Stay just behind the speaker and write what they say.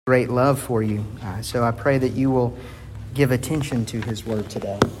great love for you. So I pray that you will give attention to his word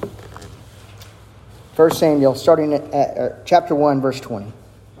today. 1 Samuel, starting at chapter 1, verse 20.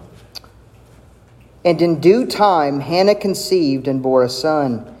 And in due time Hannah conceived and bore a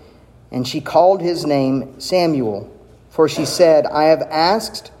son, and she called his name Samuel, for she said, I have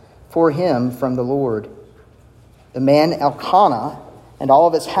asked for him from the Lord. The man Elkanah and all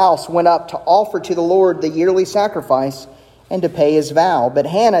of his house went up to offer to the Lord the yearly sacrifice and to pay his vow. But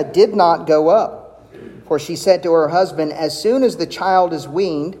Hannah did not go up, for she said to her husband, as soon as the child is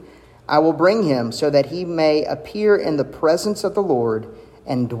weaned, I will bring him, so that he may appear in the presence of the Lord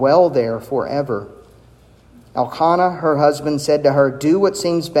and dwell there forever. Elkanah, her husband, said to her, do what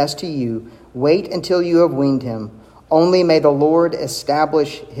seems best to you. Wait until you have weaned him. Only may the Lord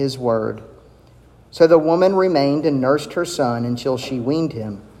establish his word. So the woman remained and nursed her son until she weaned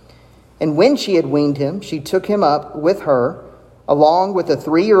him. And when she had weaned him, she took him up with her, along with a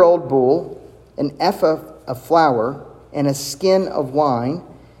 3-year-old bull, an ephah of flour, and a skin of wine.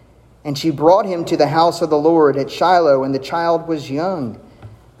 And she brought him to the house of the Lord at Shiloh, and the child was young.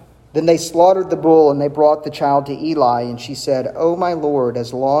 Then they slaughtered the bull, and they brought the child to Eli. And she said, O my Lord,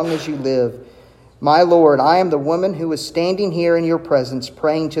 as long as you live, my Lord, I am the woman who is standing here in your presence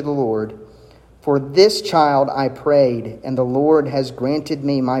praying to the Lord. For this child I prayed, and the Lord has granted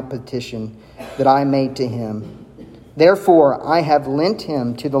me my petition that I made to him. Therefore I have lent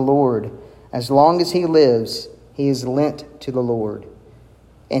him to the Lord. As long as he lives, he is lent to the Lord.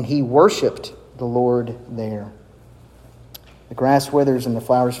 And he worshipped the Lord there. The grass withers and the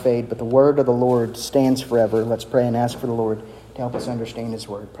flowers fade, but the word of the Lord stands forever. Let's pray and ask for the Lord to help us understand his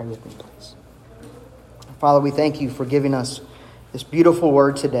word. Pray with me, please. Father, we thank you for giving us this beautiful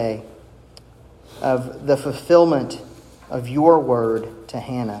word today of the fulfillment of your word to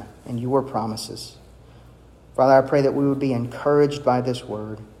Hannah and your promises. Father, I pray that we would be encouraged by this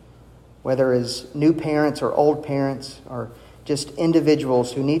word, whether as new parents or old parents or just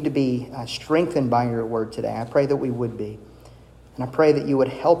individuals who need to be strengthened by your word today. I pray that we would be. And I pray that you would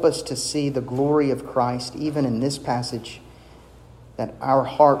help us to see the glory of Christ, even in this passage, that our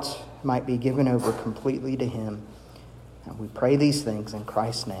hearts might be given over completely to him. And we pray these things in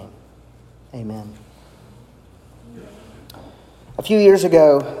Christ's name. Amen. A few years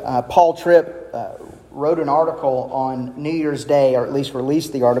ago, Paul Tripp wrote an article on New Year's Day, or at least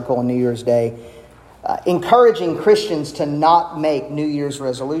released the article on New Year's Day, encouraging Christians to not make New Year's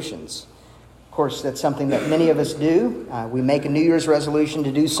resolutions. Of course, that's something that many of us do. We make a New Year's resolution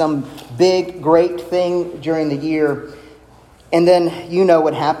to do some big, great thing during the year. And then you know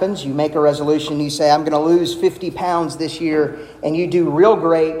what happens. You make a resolution. You say, I'm going to lose 50 pounds this year. And you do real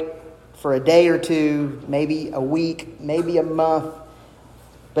great for a day or two, maybe a week, maybe a month.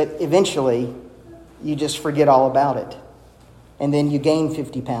 But eventually, you just forget all about it. And then you gain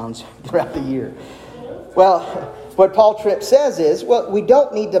 50 pounds throughout the year. Well, what Paul Tripp says is, we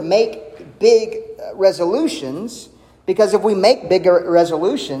don't need to make big resolutions, because if we make bigger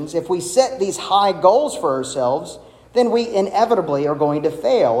resolutions, if we set these high goals for ourselves, then we inevitably are going to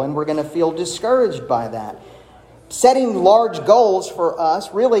fail, and we're going to feel discouraged by that. Setting large goals for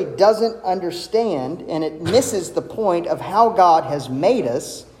us really doesn't understand, and it misses the point of how God has made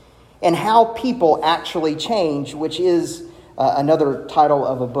us and how people actually change, which is another title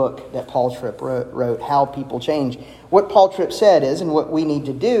of a book that Paul Tripp wrote, How People Change. What Paul Tripp said is, and what we need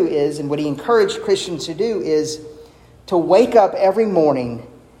to do is, and what he encouraged Christians to do is to wake up every morning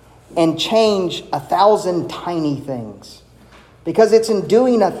and change 1,000 tiny things. Because it's in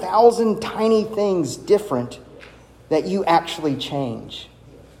doing 1,000 tiny things different that you actually change.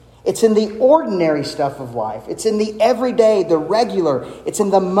 It's in the ordinary stuff of life. It's in the everyday, the regular. It's in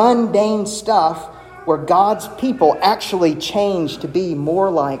the mundane stuff where God's people actually change to be more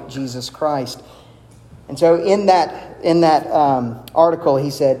like Jesus Christ. And so in that article, he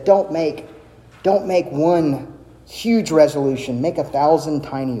said, don't make one huge resolution. Make 1,000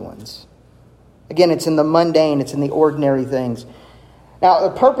 tiny ones. Again, it's in the mundane. It's in the ordinary things. Now,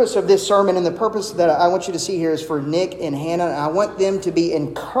 the purpose of this sermon and the purpose that I want you to see here is for Nick and Hannah. And I want them to be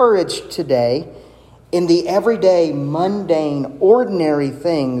encouraged today in the everyday, mundane, ordinary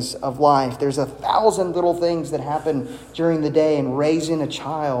things of life. There's 1,000 little things that happen during the day in raising a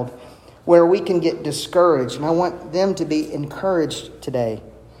child where we can get discouraged. And I want them to be encouraged today.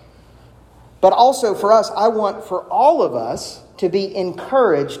 But also for us, I want for all of us to be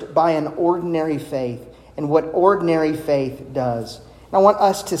encouraged by an ordinary faith and what ordinary faith does. I want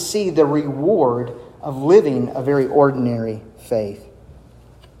us to see the reward of living a very ordinary faith.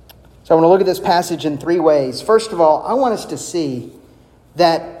 So I want to look at this passage in 3 ways. First of all, I want us to see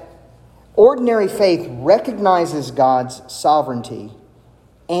that ordinary faith recognizes God's sovereignty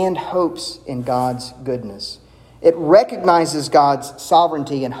and hopes in God's goodness. It recognizes God's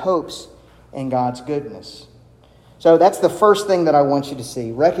sovereignty and hopes in God's goodness. So that's the first thing that I want you to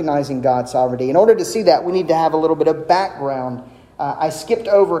see, recognizing God's sovereignty. In order to see that, we need to have a little bit of background. I skipped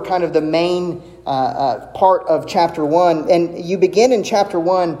over kind of the main part of chapter 1. And you begin in chapter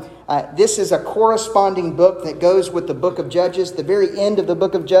 1. This is a corresponding book that goes with the book of Judges. The very end of the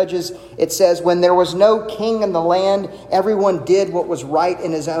book of Judges, it says, when there was no king in the land, everyone did what was right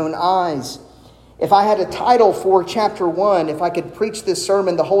in his own eyes. If I had a title for chapter 1, if I could preach this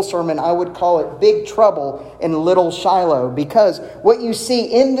sermon, the whole sermon, I would call it Big Trouble in Little Shiloh. Because what you see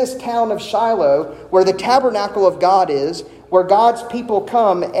in this town of Shiloh, where the tabernacle of God is, where God's people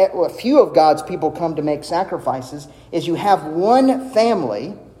come, a few of God's people come to make sacrifices, is you have one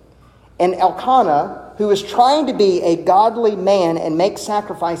family, and Elkanah, who is trying to be a godly man and make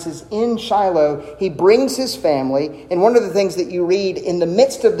sacrifices in Shiloh, he brings his family. And one of the things that you read in the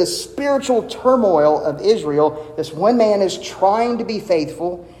midst of the spiritual turmoil of Israel, this one man is trying to be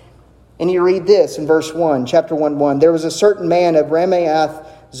faithful. And you read this in verse 1, chapter 1:1. There was a certain man of Ramath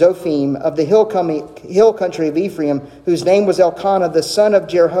Zophim of the hill country of Ephraim, whose name was Elkanah, the son of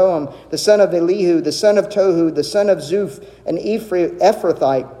Jeroham, the son of Elihu, the son of Tohu, the son of Zuph, an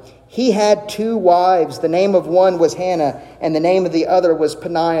Ephrathite. He had 2 wives. The name of one was Hannah, and the name of the other was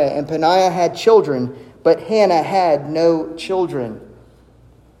Peninnah. And Peninnah had children, but Hannah had no children.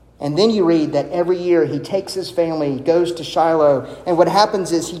 And then you read that every year he takes his family, goes to Shiloh, and what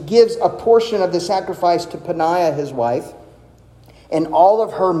happens is he gives a portion of the sacrifice to Peninnah, his wife, and all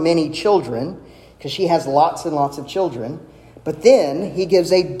of her many children, because she has lots and lots of children. But then he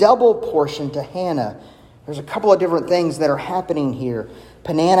gives a double portion to Hannah. There's a couple of different things that are happening here.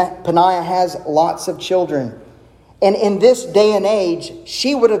 Peninnah has lots of children. And in this day and age,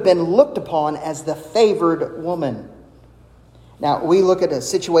 she would have been looked upon as the favored woman. Now, we look at a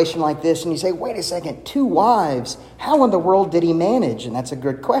situation like this and you say, wait a second, 2 wives. How in the world did he manage? And that's a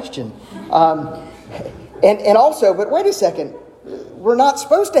good question. And also, but wait a second, we're not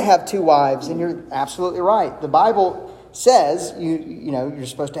supposed to have 2 wives. And you're absolutely right. The Bible says you're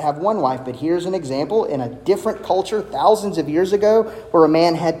supposed to have 1 wife, but here's an example in a different culture thousands of years ago where a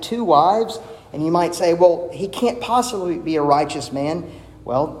man had 2 wives, and you might say, well, he can't possibly be a righteous man.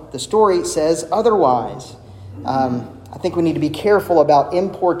 Well, the story says otherwise. I think we need to be careful about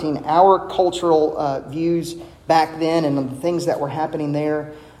importing our cultural views back then and the things that were happening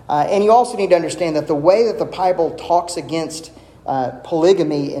there. And you also need to understand that the way that the Bible talks against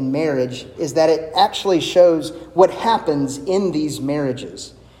polygamy in marriage is that it actually shows what happens in these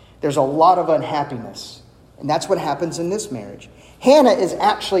marriages. There's a lot of unhappiness, and that's what happens in this marriage. Hannah is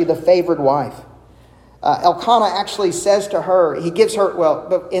actually the favored wife. Elkanah actually says to her, he gives her,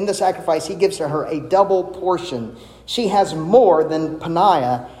 but in the sacrifice, he gives to her a double portion. She has more than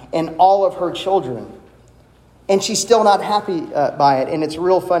Peninnah and all of her children. And she's still not happy by it. And it's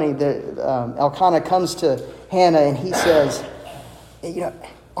real funny that Elkanah comes to Hannah and he says,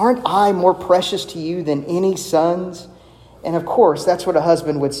 aren't I more precious to you than any sons? And of course, that's what a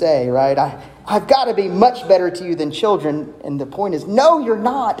husband would say, right? I've got to be much better to you than children. And the point is, no, you're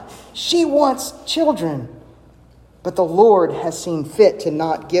not. She wants children. But the Lord has seen fit to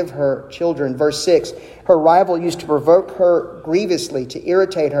not give her children. Verse 6, her rival used to provoke her grievously, to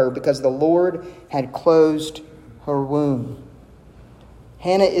irritate her, because the Lord had closed her womb.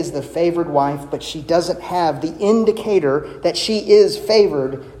 Hannah is the favored wife, but she doesn't have the indicator that she is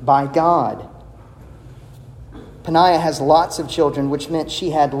favored by God. Peninnah has lots of children, which meant she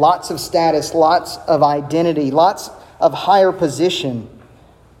had lots of status, lots of identity, lots of higher position.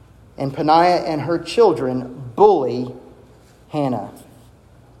 And Peninnah and her children bully Hannah.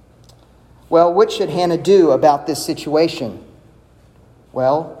 Well, what should Hannah do about this situation?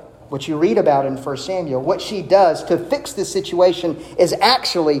 Well, what you read about in 1 Samuel, what she does to fix this situation is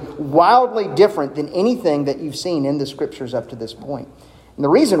actually wildly different than anything that you've seen in the scriptures up to this point. And the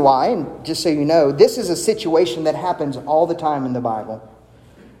reason why, and just so you know, this is a situation that happens all the time in the Bible.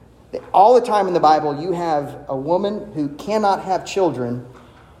 All the time in the Bible, you have a woman who cannot have children,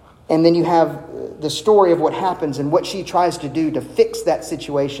 and then you have the story of what happens and what she tries to do to fix that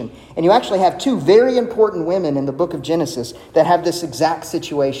situation. And you actually have 2 very important women in the book of Genesis that have this exact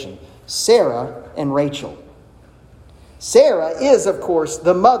situation, Sarah and Rachel. Sarah is, of course,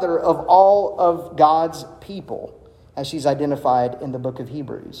 the mother of all of God's people, as she's identified in the book of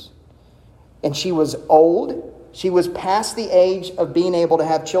Hebrews. And she was old. She was past the age of being able to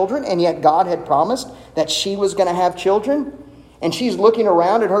have children, and yet God had promised that she was going to have children. And she's looking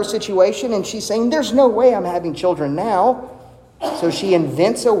around at her situation and she's saying, there's no way I'm having children now. So she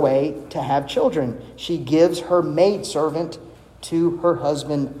invents a way to have children. She gives her maidservant to her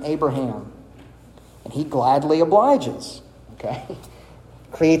husband Abraham. And he gladly obliges. Okay?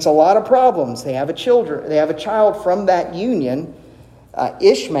 Creates a lot of problems. They have a child from that union,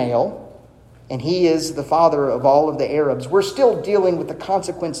 Ishmael, and he is the father of all of the Arabs. We're still dealing with the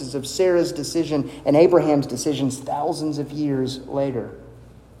consequences of Sarah's decision and Abraham's decisions thousands of years later.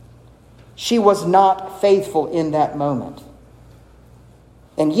 She was not faithful in that moment.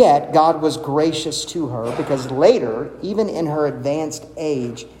 And yet, God was gracious to her because later, even in her advanced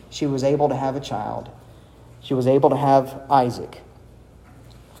age, she was able to have a child. She was able to have Isaac.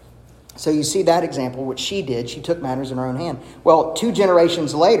 So you see that example, what she did. She took matters in her own hand. Well, 2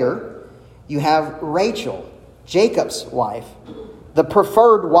 generations later, you have Rachel, Jacob's wife, the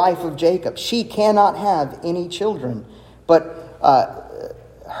preferred wife of Jacob. She cannot have any children. But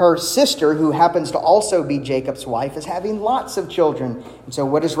her sister, who happens to also be Jacob's wife, is having lots of children. And so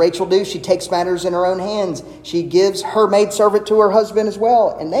what does Rachel do? She takes matters in her own hands. She gives her maidservant to her husband as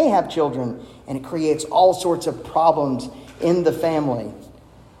well, and they have children. And it creates all sorts of problems in the family.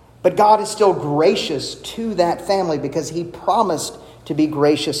 But God is still gracious to that family because he promised to be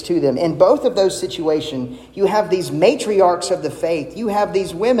gracious to them. In both of those situations, you have these matriarchs of the faith. You have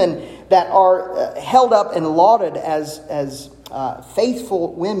these women that are held up and lauded as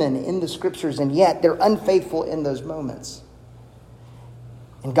faithful women in the scriptures, and yet they're unfaithful in those moments.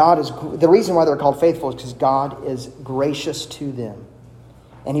 And the reason why they're called faithful is because God is gracious to them.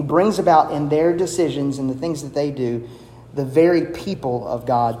 And he brings about in their decisions and the things that they do, the very people of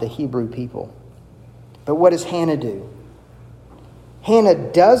God, the Hebrew people. But what does Hannah do?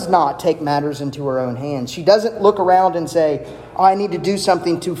 Hannah does not take matters into her own hands. She doesn't look around and say, I need to do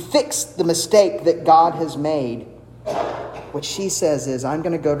something to fix the mistake that God has made. What she says is, I'm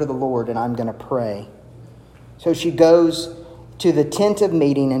going to go to the Lord and I'm going to pray. So she goes to the tent of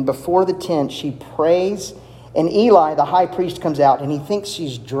meeting, and before the tent she prays. And Eli, the high priest, comes out and he thinks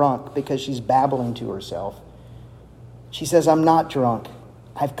she's drunk because she's babbling to herself. She says, I'm not drunk.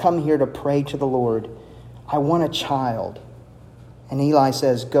 I've come here to pray to the Lord. I want a child. And Eli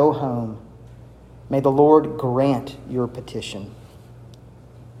says, go home. May the Lord grant your petition.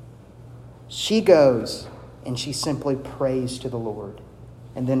 She goes and she simply prays to the Lord.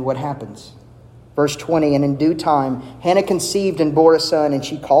 And then what happens? Verse 20, and in due time, Hannah conceived and bore a son, and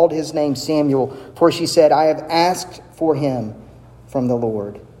she called his name Samuel, for she said, I have asked for him from the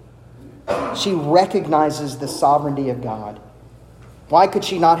Lord. She recognizes the sovereignty of God. Why could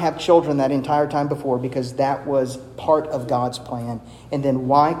she not have children that entire time before? Because that was part of God's plan. And then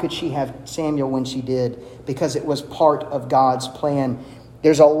why could she have Samuel when she did? Because it was part of God's plan.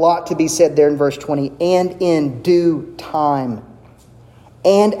 There's a lot to be said there in verse 20. And in due time.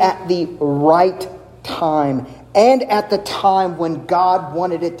 And at the right time. And at the time when God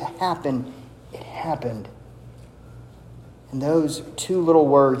wanted it to happen, it happened. And those 2 little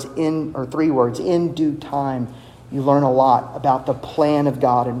words, or 3 words, in due time, you learn a lot about the plan of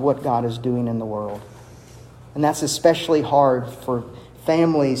God and what God is doing in the world. And that's especially hard for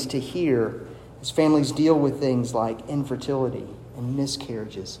families to hear as families deal with things like infertility and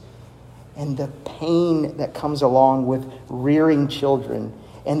miscarriages and the pain that comes along with rearing children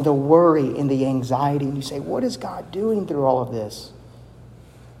and the worry and the anxiety. And you say, what is God doing through all of this?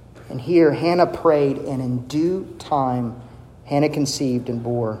 And here Hannah prayed, and in due time Hannah conceived and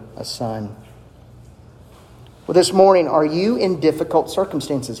bore a son. Well, this morning, are you in difficult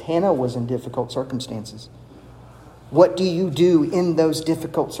circumstances? Hannah was in difficult circumstances. What do you do in those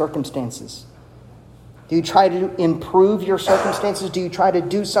difficult circumstances? Do you try to improve your circumstances? Do you try to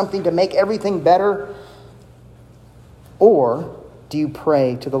do something to make everything better? Or do you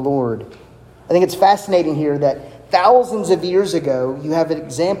pray to the Lord? I think it's fascinating here that thousands of years ago, you have an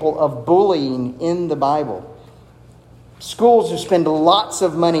example of bullying in the Bible. Schools who spend lots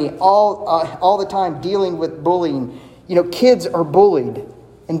of money all the time dealing with bullying. You know, kids are bullied.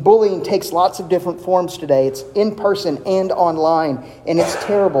 And bullying takes lots of different forms today. It's in person and online. And it's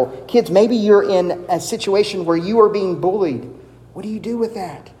terrible. Kids, maybe you're in a situation where you are being bullied. What do you do with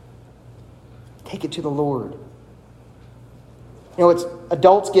that? Take it to the Lord. You know,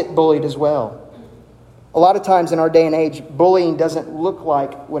 adults get bullied as well. A lot of times in our day and age, bullying doesn't look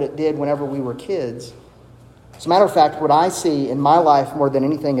like what it did whenever we were kids. As a matter of fact, what I see in my life more than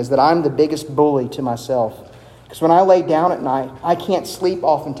anything is that I'm the biggest bully to myself. Because when I lay down at night, I can't sleep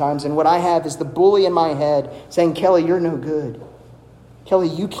oftentimes. And what I have is the bully in my head saying, Kelly, you're no good. Kelly,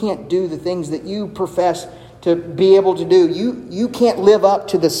 you can't do the things that you profess to be able to do. You can't live up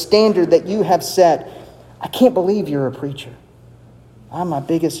to the standard that you have set. I can't believe you're a preacher. I'm my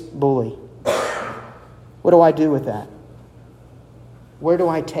biggest bully. What do I do with that? Where do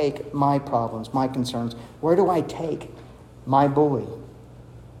I take my problems, my concerns? Where do I take my bully.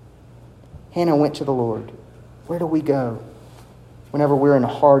 Hannah went to the Lord. Where do we go whenever we're in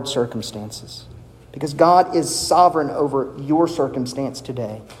hard circumstances? Because God is sovereign over your circumstance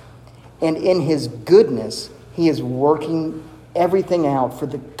today. And in his goodness, he is working everything out for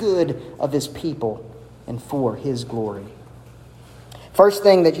the good of his people and for his glory. First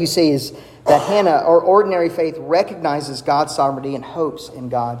thing that you see is that Hannah, or ordinary faith, recognizes God's sovereignty and hopes in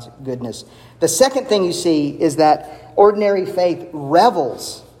God's goodness. The second thing you see is that ordinary faith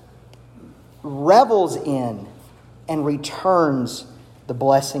revels in and returns the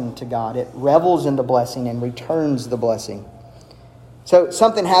blessing to God. It revels in the blessing and returns the blessing. So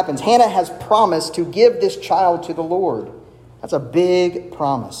something happens. Hannah has promised to give this child to the Lord. That's a big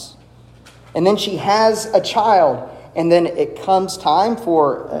promise. And then she has a child. And then it comes time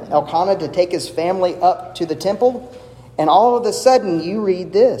for Elkanah to take his family up to the temple. And all of a sudden you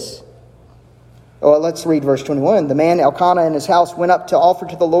read this. Well, let's read verse 21. The man Elkanah and his house went up to offer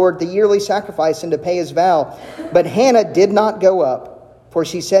to the Lord the yearly sacrifice and to pay his vow. But Hannah did not go up, for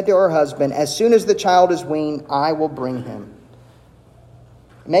she said to her husband, as soon as the child is weaned, I will bring him.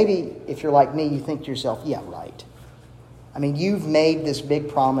 Maybe if you're like me, you think to yourself, yeah, right. I mean, you've made this big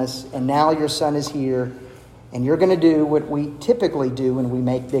promise, and now your son is here, and you're going to do what we typically do when we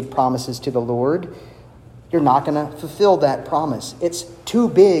make big promises to the Lord. You're not going to fulfill that promise. It's too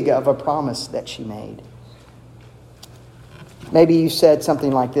big of a promise that she made. Maybe you said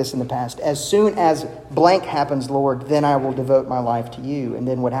something like this in the past. As soon as blank happens, Lord, then I will devote my life to you. And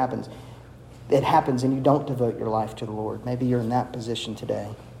then what happens? It happens and you don't devote your life to the Lord. Maybe you're in that position today.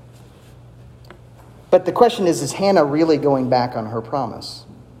 But the question is Hannah really going back on her promise?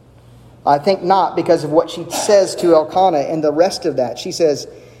 I think not, because of what she says to Elkanah and the rest of that. She says,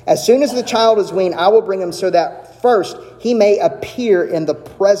 as soon as the child is weaned, I will bring him so that first he may appear in the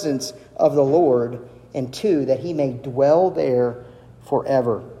presence of the Lord, and two, that he may dwell there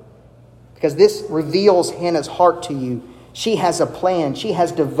forever. Because this reveals Hannah's heart to you. She has a plan. She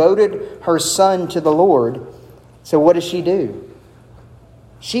has devoted her son to the Lord. So what does she do?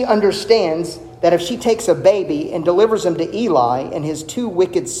 She understands that if she takes a baby and delivers him to Eli and his two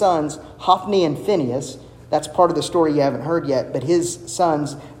wicked sons, Hophni and Phinehas, that's part of the story you haven't heard yet, but his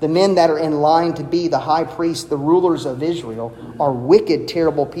sons, the men that are in line to be the high priest, the rulers of Israel, are wicked,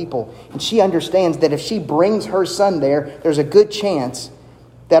 terrible people. And she understands that if she brings her son there, there's a good chance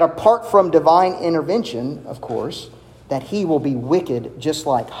that apart from divine intervention, of course, that he will be wicked just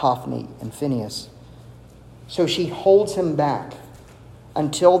like Hophni and Phinehas. So she holds him back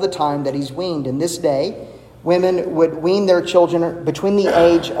until the time that he's weaned. In this day, women would wean their children between the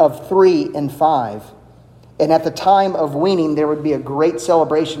age of 3 and 5. And at the time of weaning, there would be a great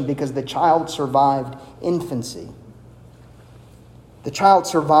celebration because the child survived infancy. The child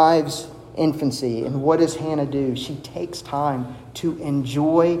survives infancy. And what does Hannah do? She takes time to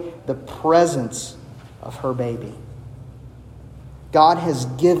enjoy the presence of her baby. God has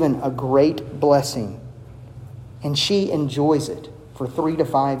given a great blessing, and she enjoys it for 3 to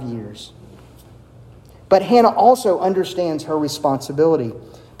 5 years. But Hannah also understands her responsibility,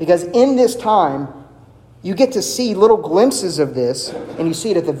 because in this time, you get to see little glimpses of this, and you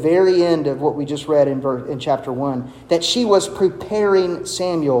see it at the very end of what we just read in chapter 1, that she was preparing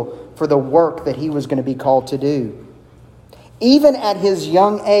Samuel for the work that he was going to be called to do. Even at his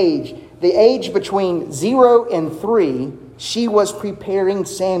young age, the age between 0 and 3, she was preparing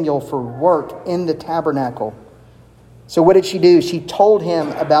Samuel for work in the tabernacle. So what did she do? She told him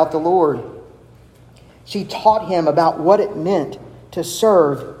about the Lord. She taught him about what it meant to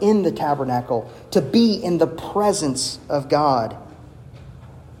serve in the tabernacle, to be in the presence of God.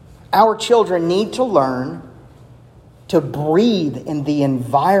 Our children need to learn to breathe in the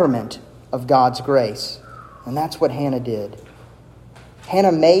environment of God's grace. And that's what Hannah did.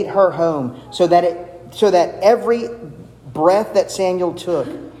 Hannah made her home so that every breath that Samuel took,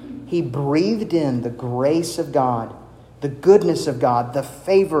 he breathed in the grace of God, the goodness of God, the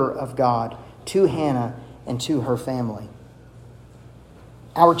favor of God to Hannah and to her family.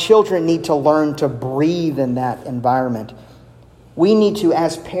 Our children need to learn to breathe in that environment. We need to,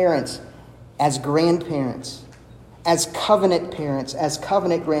 as parents, as grandparents, as covenant parents, as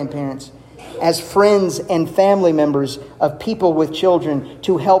covenant grandparents, as friends and family members of people with children,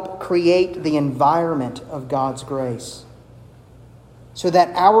 to help create the environment of God's grace, so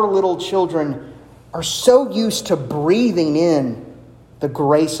that our little children are so used to breathing in the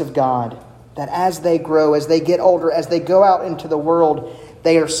grace of God that as they grow, as they get older, as they go out into the world,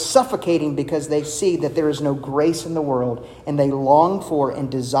 they are suffocating because they see that there is no grace in the world, and they long for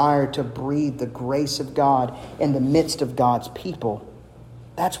and desire to breathe the grace of God in the midst of God's people.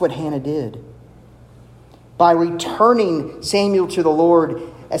 That's what Hannah did. by returning Samuel to the Lord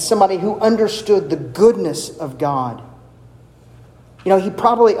as somebody who understood the goodness of God. You know, he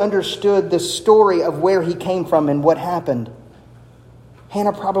probably understood the story of where he came from and what happened.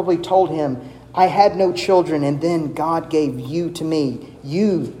 Hannah probably told him, I had no children, and then God gave you to me.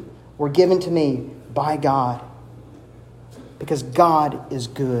 You were given to me by God. Because God is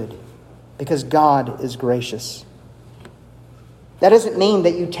good. Because God is gracious. That doesn't mean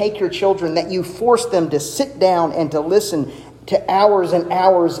that you take your children, that you force them to sit down and to listen to hours and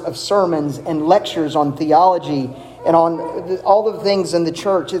hours of sermons and lectures on theology and on all the things in the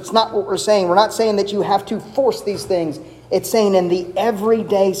church. It's not what we're saying. We're not saying that you have to force these things. It's saying in the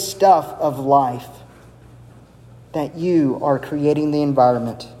everyday stuff of life that you are creating the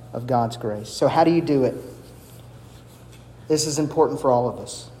environment of God's grace. So how do you do it? This is important for all of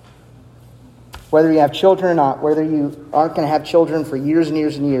us. Whether you have children or not, whether you aren't going to have children for years and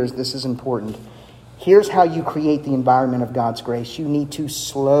years and years, this is important. Here's how you create the environment of God's grace. You need to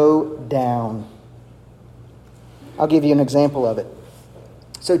slow down. I'll give you an example of it.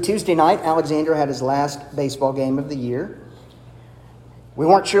 So Tuesday night, Alexander had his last baseball game of the year. We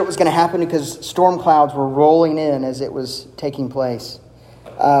weren't sure it was going to happen because storm clouds were rolling in as it was taking place.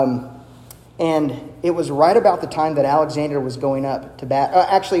 And it was right about the time that Alexander was going up to bat.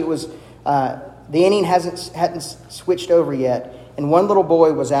 Actually, it was... the inning hadn't switched over yet, and one little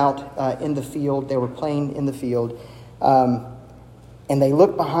boy was out in the field. They were playing in the field, and they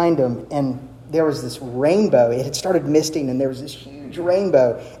looked behind him, and there was this rainbow. It had started misting, and there was this huge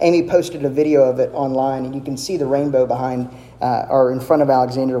rainbow. Amy posted a video of it online, and you can see the rainbow behind or in front of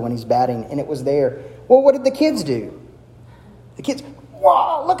Alexander when he's batting, and it was there. Well, what did the kids do? The kids,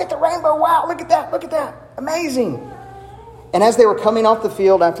 wow, look at the rainbow. Wow, look at that. Amazing. And as they were coming off the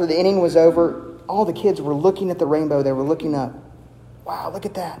field after the inning was over, all the kids were looking at the rainbow. They were looking up. Wow, look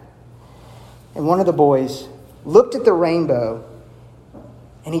at that. And one of the boys looked at the rainbow,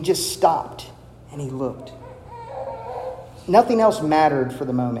 and he just stopped, and he looked. Nothing else mattered for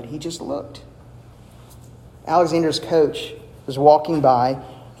the moment. He just looked. Alexander's coach was walking by,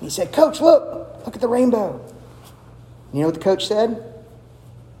 and he said, Coach, look at the rainbow. You know what the coach said?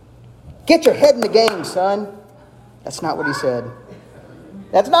 Get your head in the game, son. That's not what he said.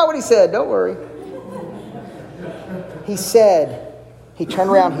 Don't worry. He said, he turned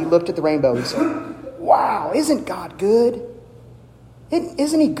around, he looked at the rainbow. He said, wow, isn't God good?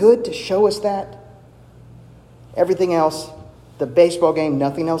 Isn't he good to show us that? Everything else, the baseball game,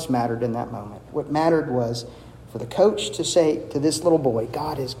 nothing else mattered in that moment. What mattered was for the coach to say to this little boy,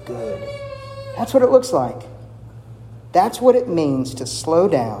 God is good. That's what it looks like. That's what it means to slow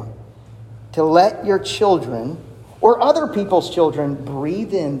down, to let your children or other people's children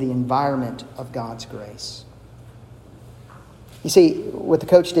breathe in the environment of God's grace. You see, what the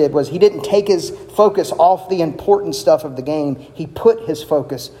coach did was he didn't take his focus off the important stuff of the game. He put his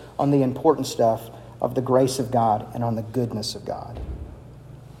focus on the important stuff of the grace of God and on the goodness of God.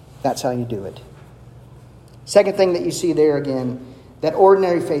 That's how you do it. Second thing that you see there again, that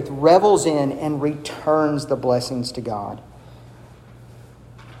ordinary faith revels in and returns the blessings to God.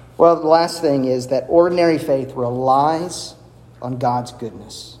 Well, the last thing is that ordinary faith relies on God's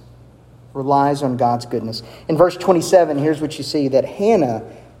goodness. Relies on God's goodness. In verse 27, here's what you see, that Hannah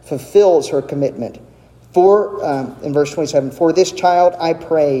fulfills her commitment. In verse 27, for this child I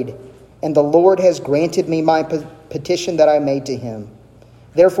prayed, and the Lord has granted me my petition that I made to him.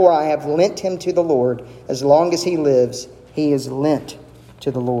 Therefore I have lent him to the Lord. As long as he lives, he is lent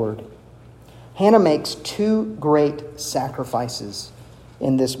to the Lord. Hannah makes two great sacrifices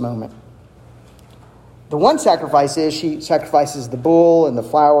in this moment. The one sacrifice is she sacrifices the bull and the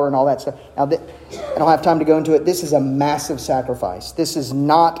flour and all that stuff. Now, I don't have time to go into it. This is a massive sacrifice. This is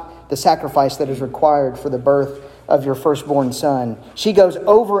not the sacrifice that is required for the birth of your firstborn son. She goes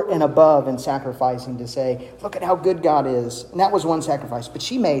over and above in sacrificing to say, look at how good God is. And that was one sacrifice. But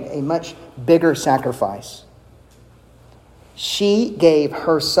she made a much bigger sacrifice. She gave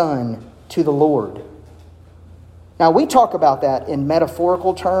her son to the Lord. Now, we talk about that in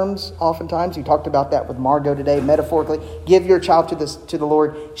metaphorical terms oftentimes. We talked about that with Margot today, metaphorically. Give your child to the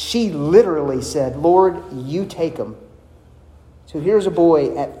Lord. She literally said, Lord, you take him. So here's a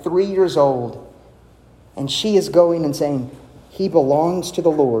boy at 3 years old, and she is going and saying, he belongs to the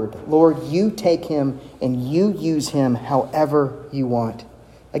Lord. Lord, you take him and you use him however you want.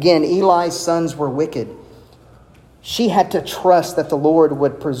 Again, Eli's sons were wicked. She had to trust that the Lord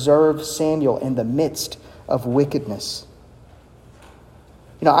would preserve Samuel in the midst of wickedness.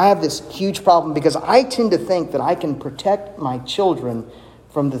 You know, I have this huge problem because I tend to think that I can protect my children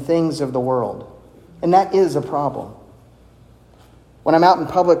from the things of the world. And that is a problem. When I'm out in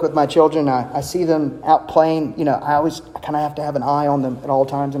public with my children, I see them out playing. I kind of have to have an eye on them at all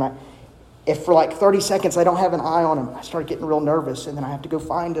times. And if for like 30 seconds I don't have an eye on them, I start getting real nervous. And then I have to go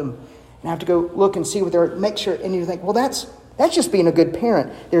find them. And I have to go look and see what they're, make sure. And you think, well, that's just being a good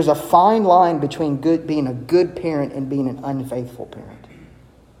parent. There's a fine line between being a good parent and being an unfaithful parent.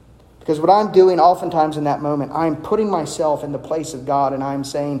 Because what I'm doing oftentimes in that moment, I'm putting myself in the place of God, and I'm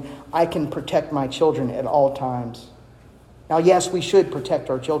saying, I can protect my children at all times. Now, yes, we should protect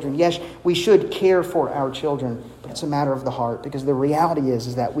our children. Yes, we should care for our children. But it's a matter of the heart, because the reality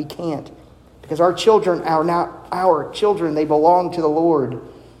is that we can't. Because our children are not our children. They belong to the Lord.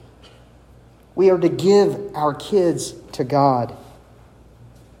 We are to give our kids to God.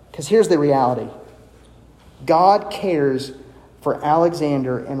 Because here's the reality. God cares for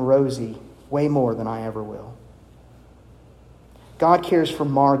Alexander and Rosie way more than I ever will. God cares for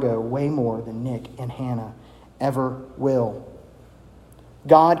Margot way more than Nick and Hannah ever will.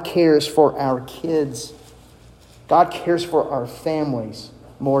 God cares for our kids. God cares for our families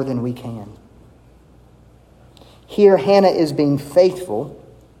more than we can. Here, Hannah is being faithful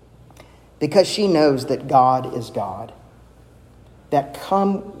because she knows that God is God. That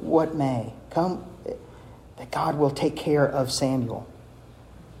come what may, that God will take care of Samuel.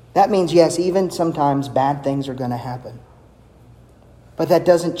 That means, yes, even sometimes bad things are going to happen. But that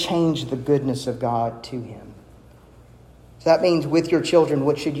doesn't change the goodness of God to him. So that means with your children,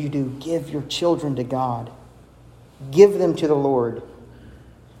 what should you do? Give your children to God. Give them to the Lord.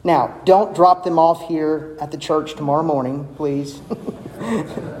 Now, don't drop them off here at the church tomorrow morning, please.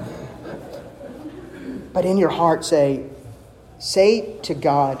 But in your heart say to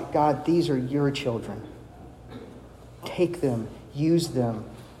God, God, these are your children. Take them, use them,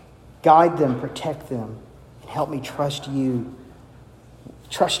 guide them, protect them, and help me trust you.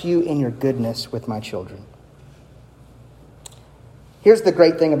 Trust you in your goodness with my children. Here's the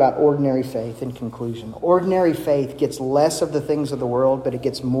great thing about ordinary faith in conclusion. Ordinary faith gets less of the things of the world, but it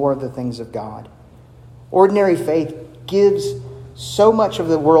gets more of the things of God. Ordinary faith gives so much of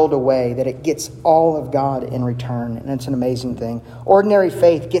the world away that it gets all of God in return, and it's an amazing thing. Ordinary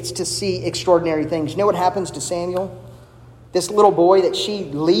faith gets to see extraordinary things. You know what happens to Samuel? This little boy that she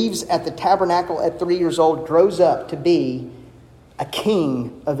leaves at the tabernacle at 3 years old grows up to be a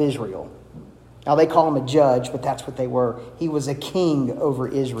king of Israel. Now they call him a judge, but that's what they were. He was a king over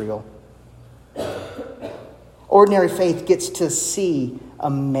Israel. Ordinary faith gets to see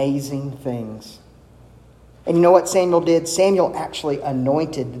amazing things. And you know what Samuel did? Samuel actually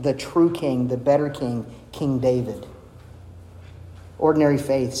anointed the true king, the better king, King David. Ordinary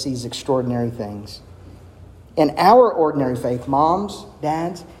faith sees extraordinary things. And our ordinary faith, moms,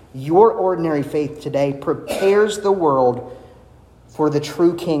 dads, your ordinary faith today prepares the world for the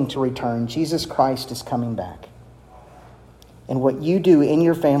true king to return. Jesus Christ is coming back. And what you do in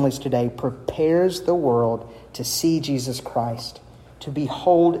your families today prepares the world to see Jesus Christ, to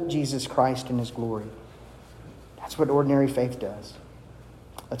behold Jesus Christ in his glory. That's what ordinary faith does.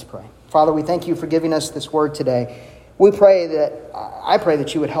 Let's pray. Father, we thank you for giving us this word today. I pray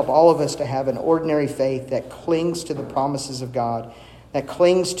that you would help all of us to have an ordinary faith that clings to the promises of God, that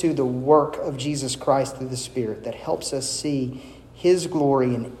clings to the work of Jesus Christ through the Spirit, that helps us see his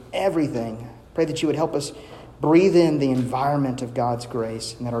glory in everything. Pray that you would help us breathe in the environment of God's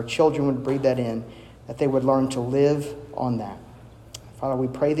grace, and that our children would breathe that in, that they would learn to live on that. Father, we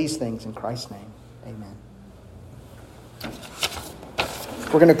pray these things in Christ's name. Amen.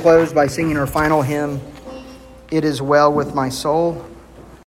 We're going to close by singing our final hymn, It Is Well With My Soul.